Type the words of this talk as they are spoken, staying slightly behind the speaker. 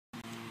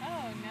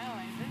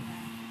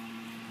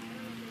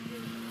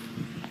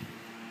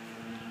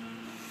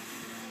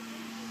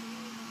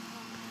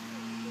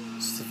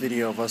a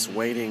video of us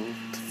waiting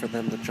for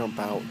them to jump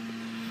out.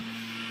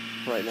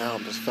 Right now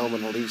I'm just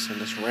filming Elise and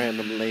this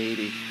random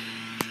lady.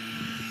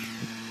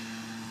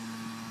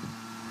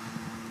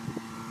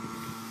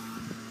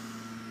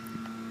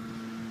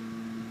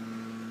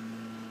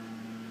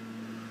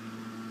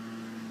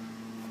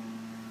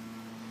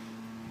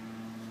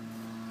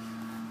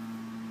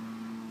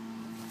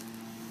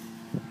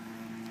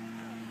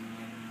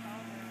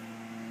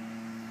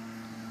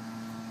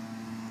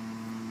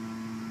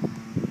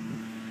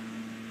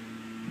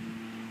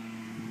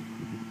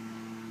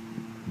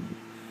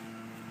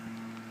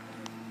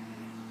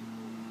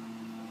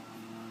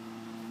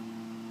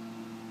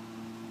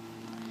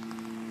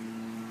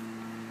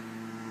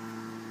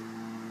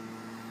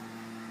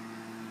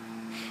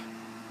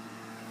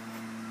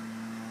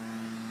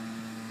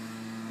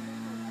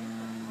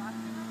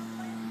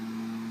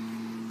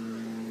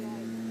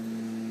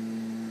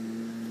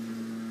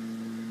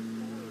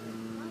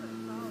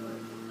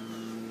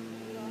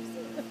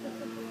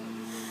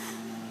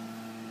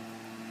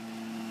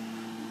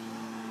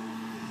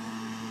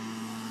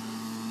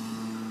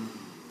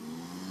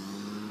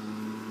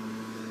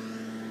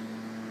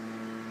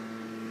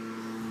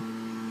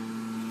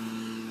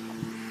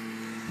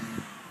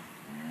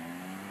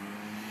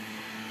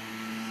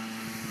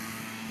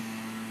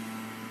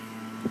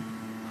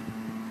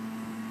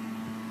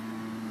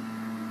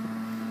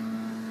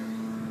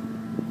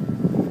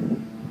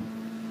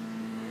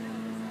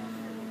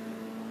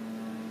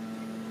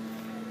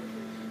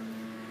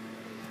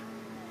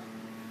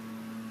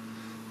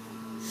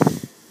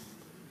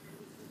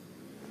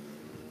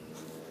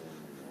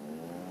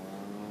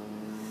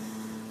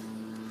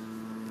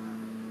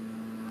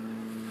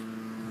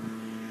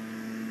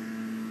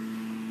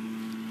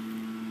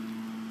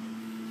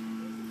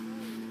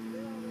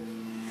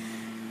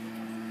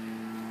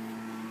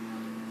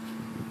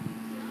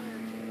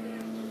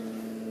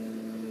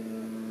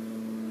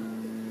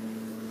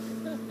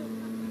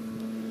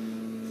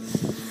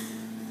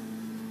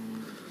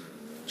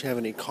 Do you have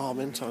any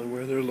comments on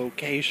where their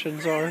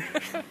locations are?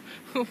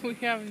 We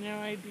have no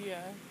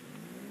idea.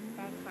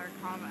 That's our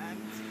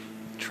comment.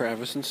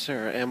 Travis and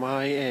Sarah, We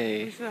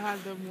MIA. should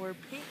have them more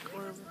pink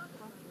or reflective.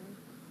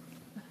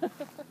 I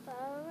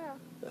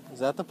don't know. Is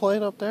that the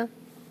plane up there?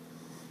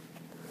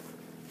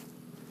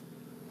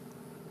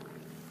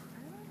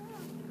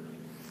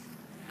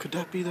 Could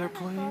that be their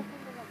plane?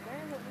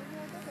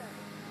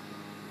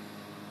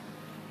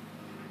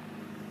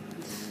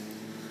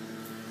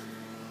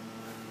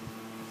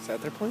 Is that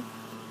their plane?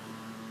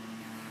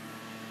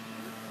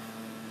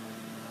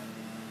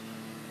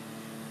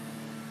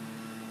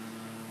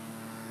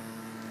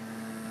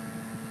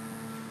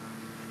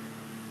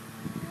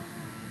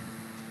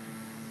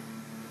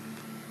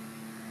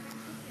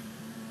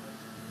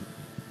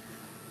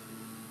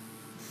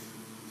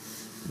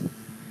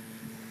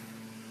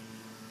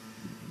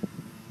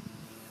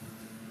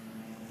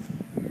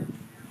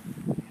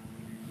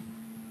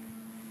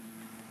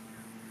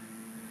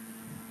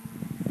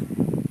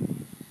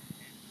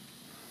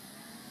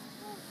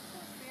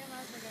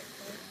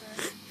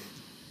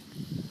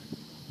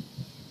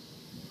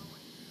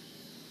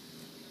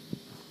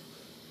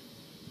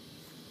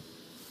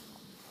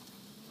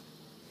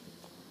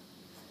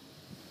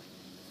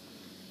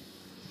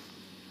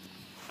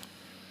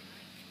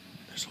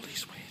 There's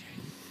Elise waiting.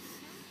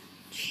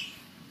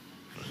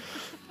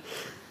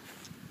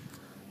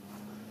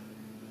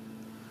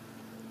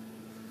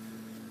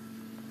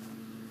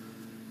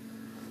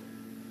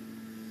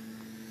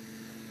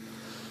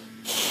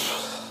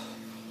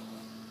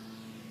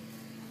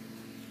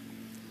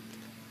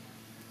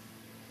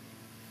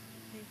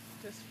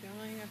 Just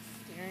feeling of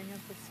staring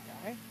at the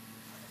sky.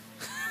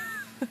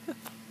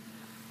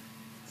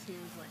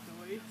 Seems like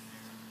a waste.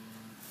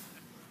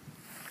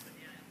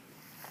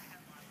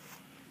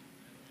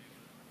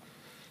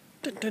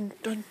 Dun dun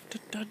dun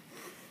dun dun.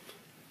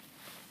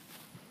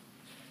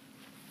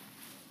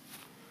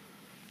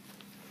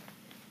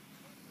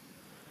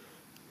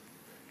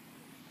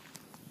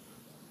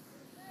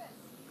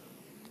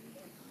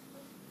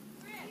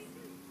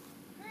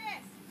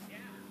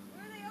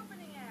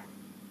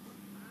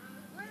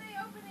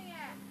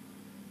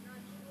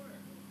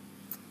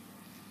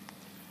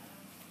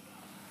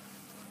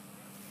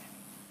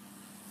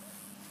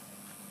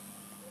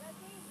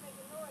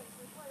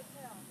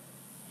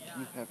 Do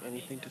you have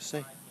anything to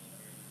say?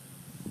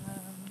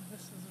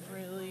 This is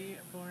really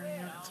boring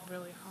and it's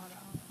really hot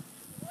out.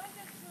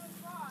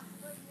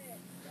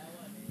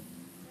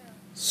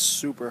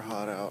 Super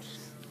hot out.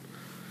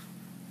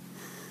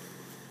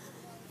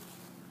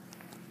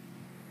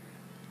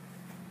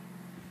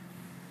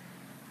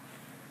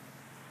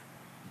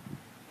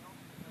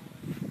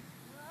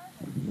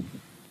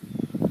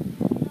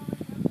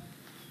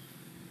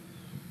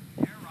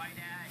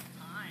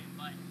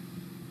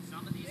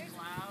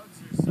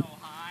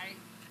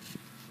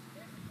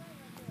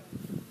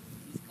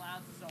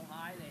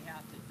 They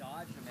have to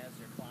dodge them as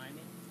they're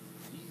climbing.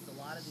 A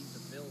lot of these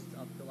are built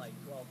up to like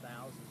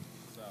 12,000,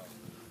 so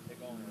they're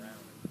going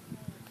around.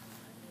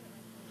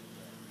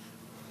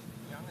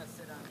 Yeah, I'm gonna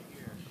sit on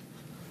here.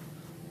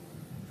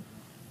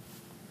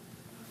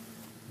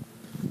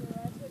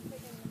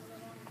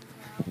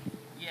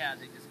 Yeah,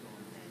 they just go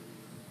in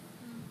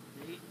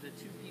there. The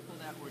two people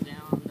that were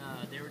down,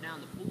 they were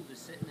down the pool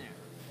just sitting there.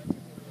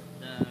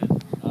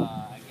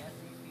 I guess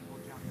these people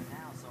jumping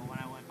now. So when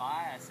I went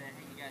by, I said,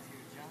 "Hey, you guys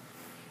here to jump?"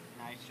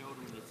 And I showed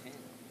them the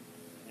tent.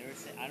 They were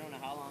I don't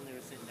know how long they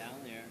were sitting down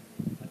there.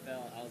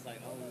 I was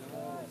like, "Oh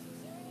no."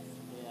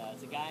 Yeah,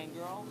 it's a guy and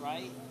girl,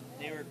 right?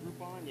 They were a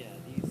Groupon. Yeah.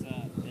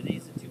 Are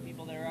these the two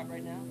people that are up right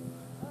now?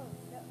 Oh,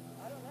 no,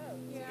 I don't know.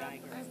 It's a guy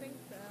and girl. I think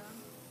so.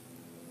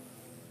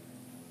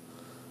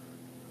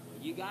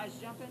 You guys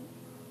jumping?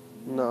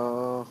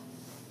 No.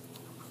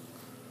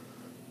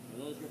 Are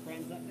those your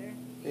friends up there?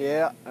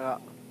 Yeah.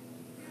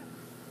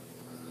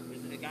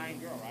 Is it a guy and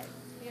girl, right?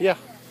 Yeah. I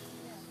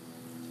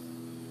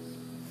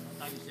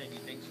thought you said you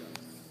think so.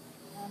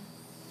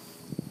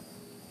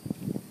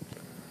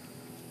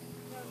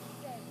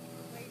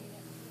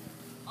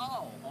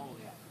 Oh,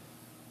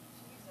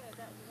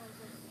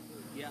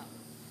 yeah.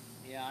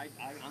 Yeah,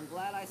 I'm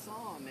glad I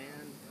saw them,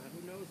 man.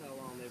 Who knows how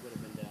long they would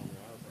have been down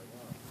there. I was like,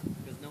 oh.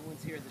 Because no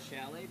one's here at the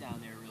chalet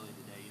down there really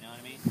today, you know what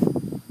I mean?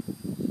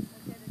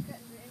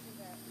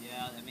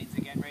 Yeah, that means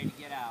they're getting ready to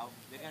get out.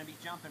 They're going to be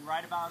jumping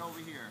right about over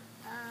here.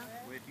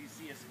 Where if you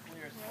see a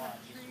clear spot,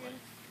 this way.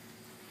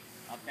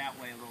 Up that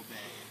way a little bit.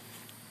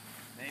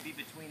 Maybe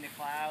between the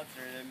clouds,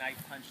 or they might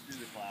punch through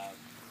the clouds.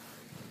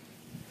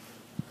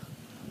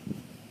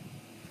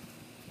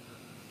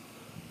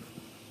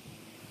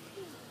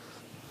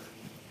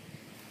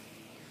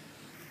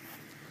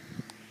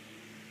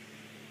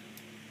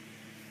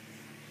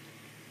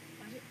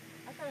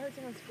 I thought I heard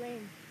someone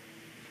scream.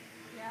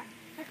 Yeah.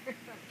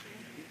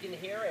 You can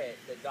hear it.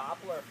 The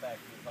Doppler effect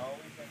is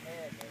always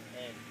ahead.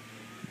 And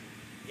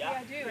Yeah,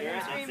 I do. There, I hear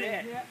that's screaming.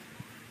 it. Yeah.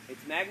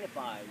 It's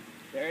magnified.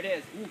 There it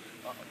is. Ooh.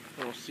 Uh-oh.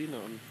 I don't see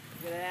none.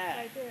 Look at that.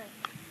 Right there.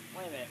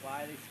 Wait a minute.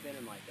 Why are they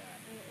spinning like that?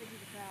 On the edge of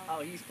the cloud.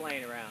 Oh, he's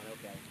playing around.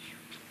 Okay.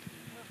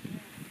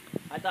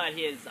 I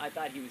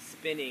thought he was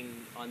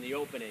spinning on the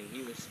opening.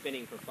 He was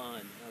spinning for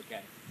fun.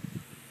 Okay.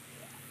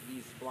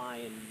 He's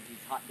flying.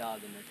 He's hot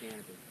dogging the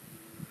canopy.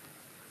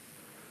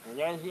 And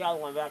there's the other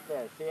one back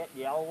there. See it? The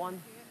yellow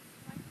one?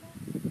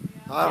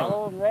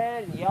 Yellow and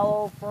red and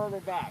yellow further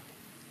back.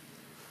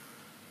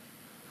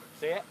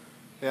 See it?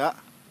 Yeah.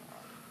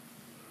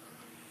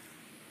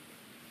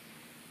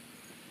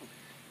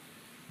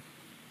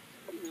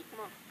 Come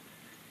on.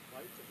 Why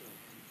are you taking it?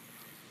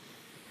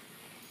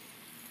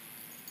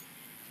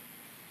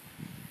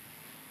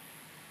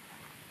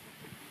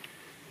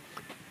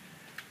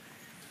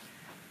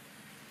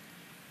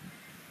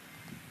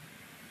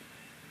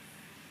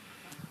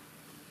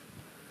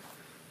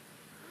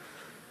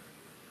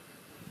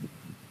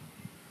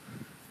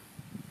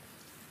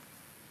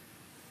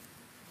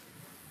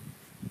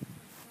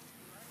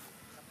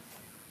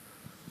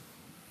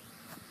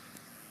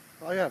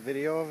 I got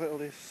video of it at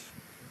least.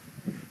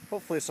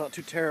 Hopefully it's not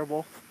too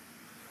terrible.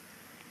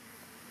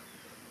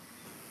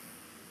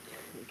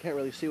 You can't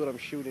really see what I'm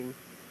shooting.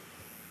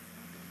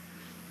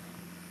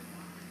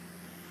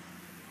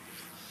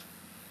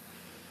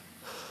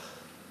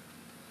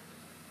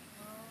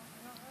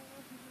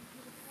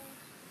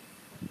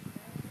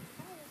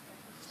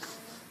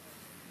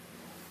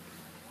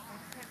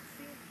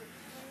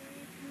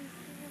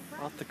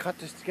 I'll have to cut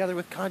this together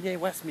with Kanye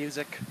West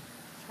music.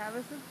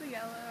 Travis is the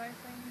yellow, I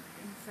think,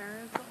 and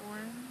Sarah's the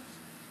orange.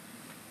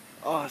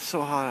 Oh, it's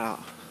so hot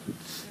out.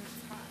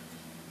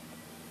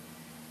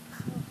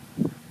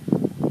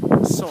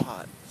 It's so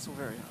hot. So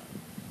very hot.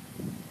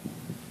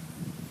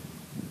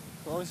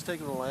 As long as it's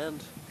taking the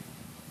land.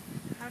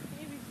 How can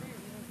you be free? You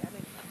don't get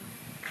it.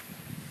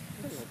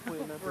 I'll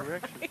point in that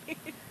direction.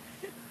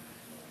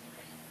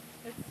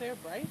 It's so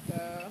bright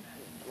though.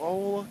 Oh,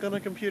 we'll look on the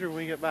computer when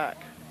we get back.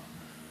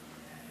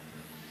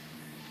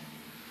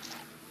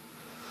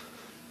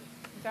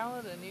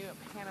 Download a new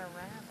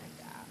panoramic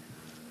app.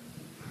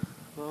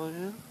 Oh,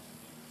 yeah?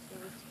 It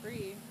was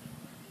free.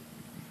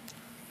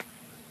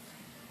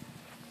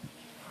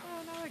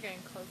 Oh, now we're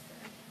getting closer.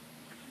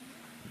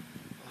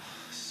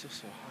 It's still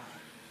so hot.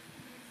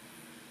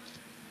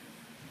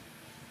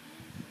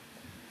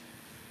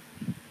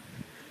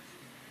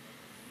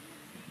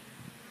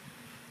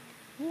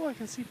 Oh, I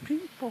can see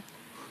people.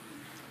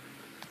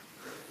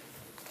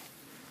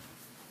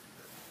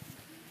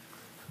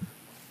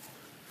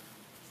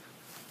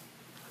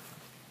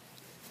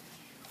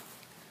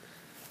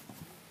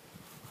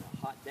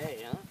 Hot day,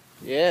 huh?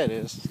 Yeah, it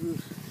is.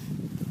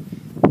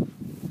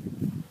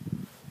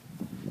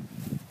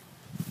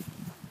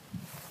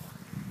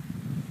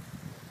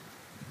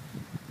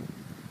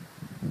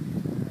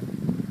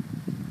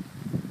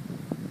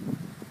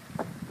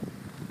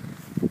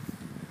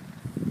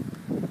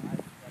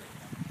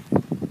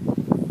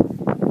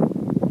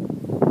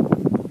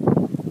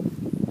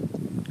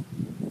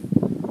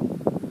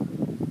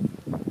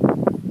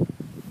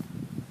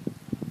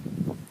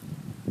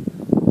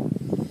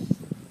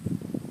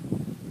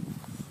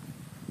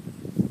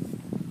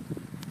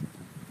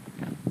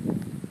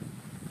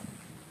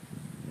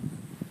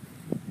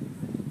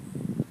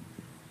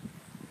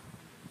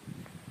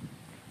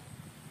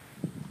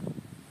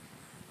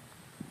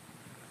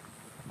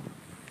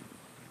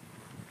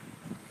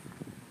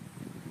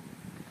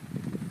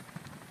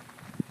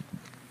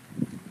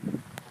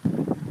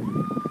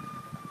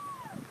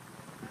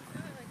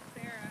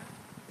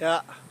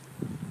 Yeah.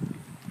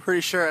 Pretty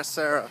sure it's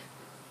Sarah.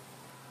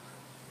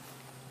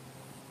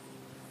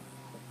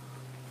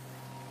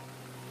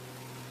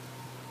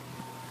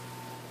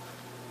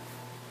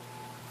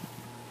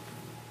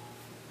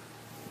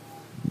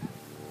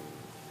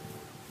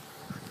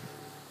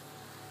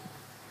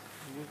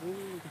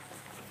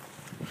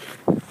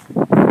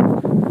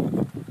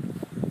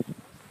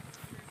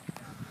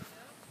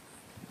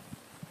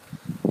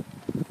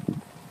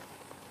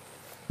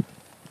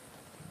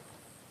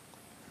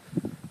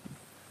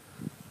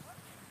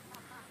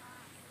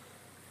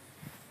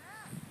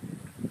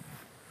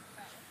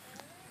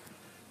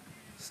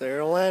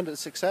 Sarah landed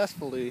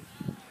successfully.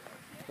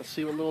 Let's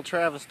see what little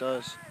Travis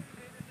does.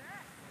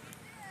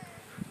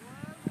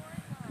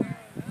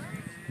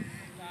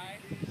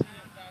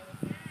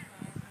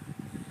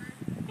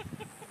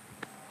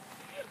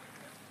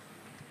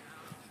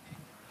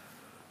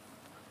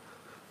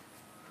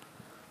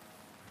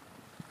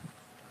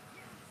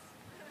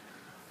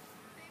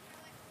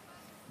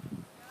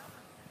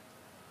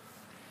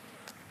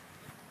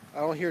 I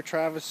don't hear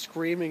Travis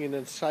screaming in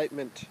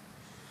excitement.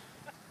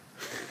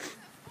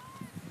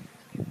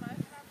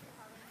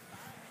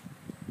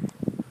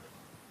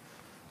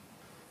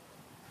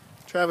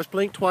 Travis,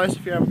 blink twice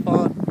if you're having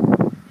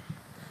fun.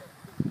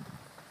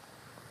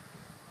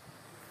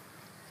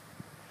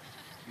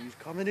 He's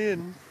coming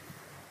in.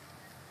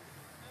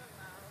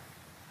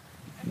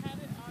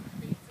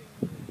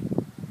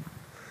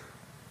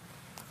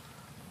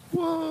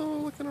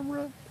 Whoa, look at him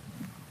run.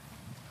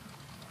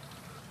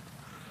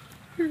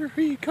 Here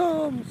he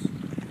comes.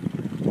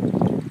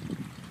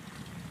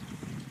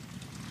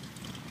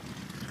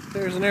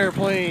 There's an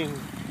airplane.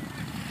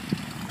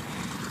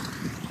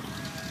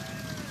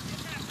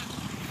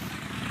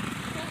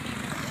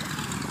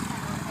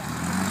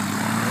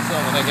 That's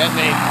not gonna get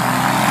me.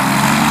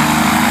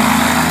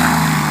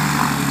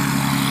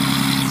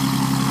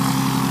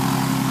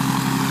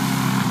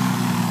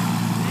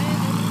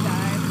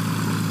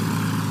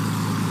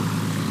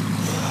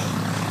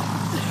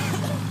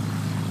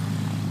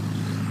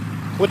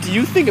 What do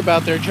you think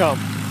about their jump?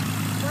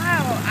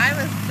 Wow, I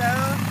was so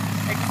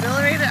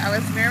exhilarated. I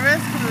was nervous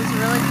because it was a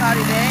really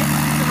cloudy day.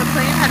 So the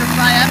plane had to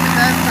fly up and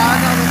then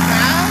dodge all the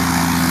clouds.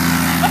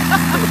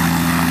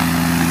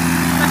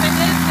 But they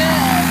did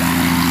good.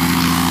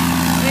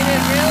 They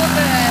did real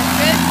good.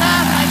 Good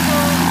job,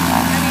 Michael.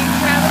 I mean,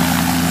 Travis,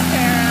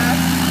 Sarah.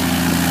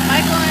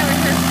 Michael and I were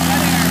here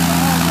sweating our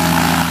balls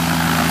off.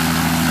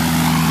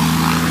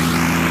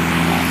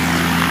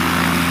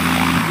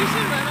 You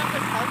should run up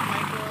and hug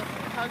Michael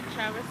and hug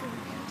Travis and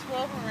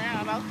twirl him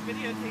around. I'll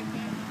videotape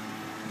that.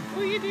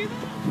 Will you do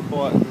that?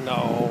 What?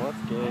 No, that's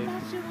I gay.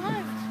 thought you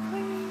left,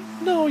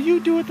 please. No, you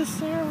do it to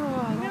Sarah.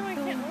 No, I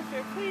can't lift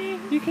her, please.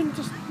 You can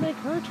just make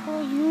her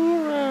twirl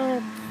you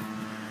around.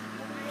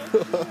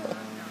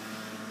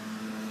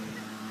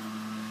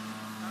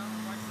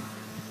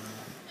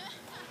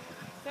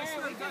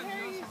 Sarah, we can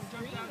hear you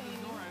screaming.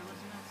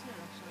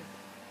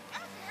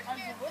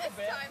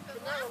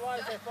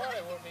 I thought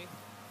it would be.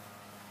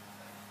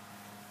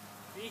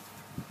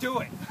 Do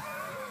it!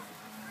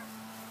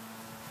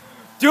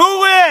 Do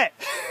it!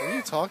 What are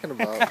you talking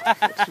about?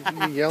 What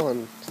are you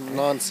yelling?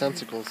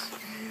 Nonsensicals.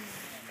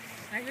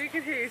 I think we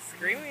could hear you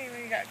screaming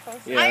when you got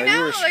closer. Yeah, I know,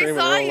 you were screaming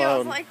I saw real you. I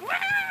was loud. like, Wah!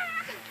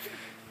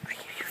 I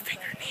gave you a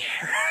finger in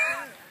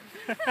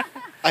the air.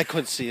 I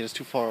couldn't see it. It's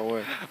too far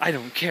away. I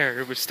don't care.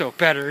 It was still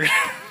better.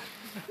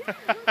 I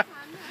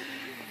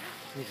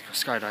need to go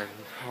skydiving.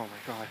 Oh my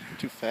god.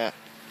 Too fat.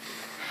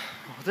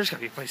 Oh, there's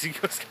gotta be a place to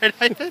go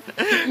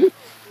skydiving.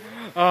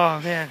 Oh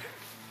man.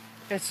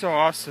 It's so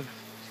awesome.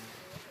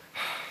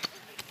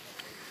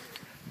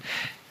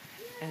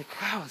 And the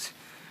clouds,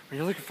 when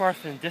you're looking far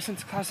off in the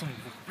distance, the clouds don't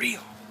even look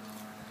real.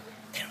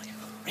 They don't even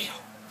look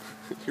real.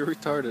 You're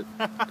retarded.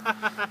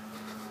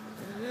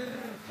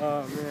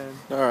 Oh man.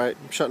 Alright,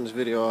 I'm shutting this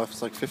video off.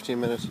 It's like 15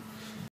 minutes.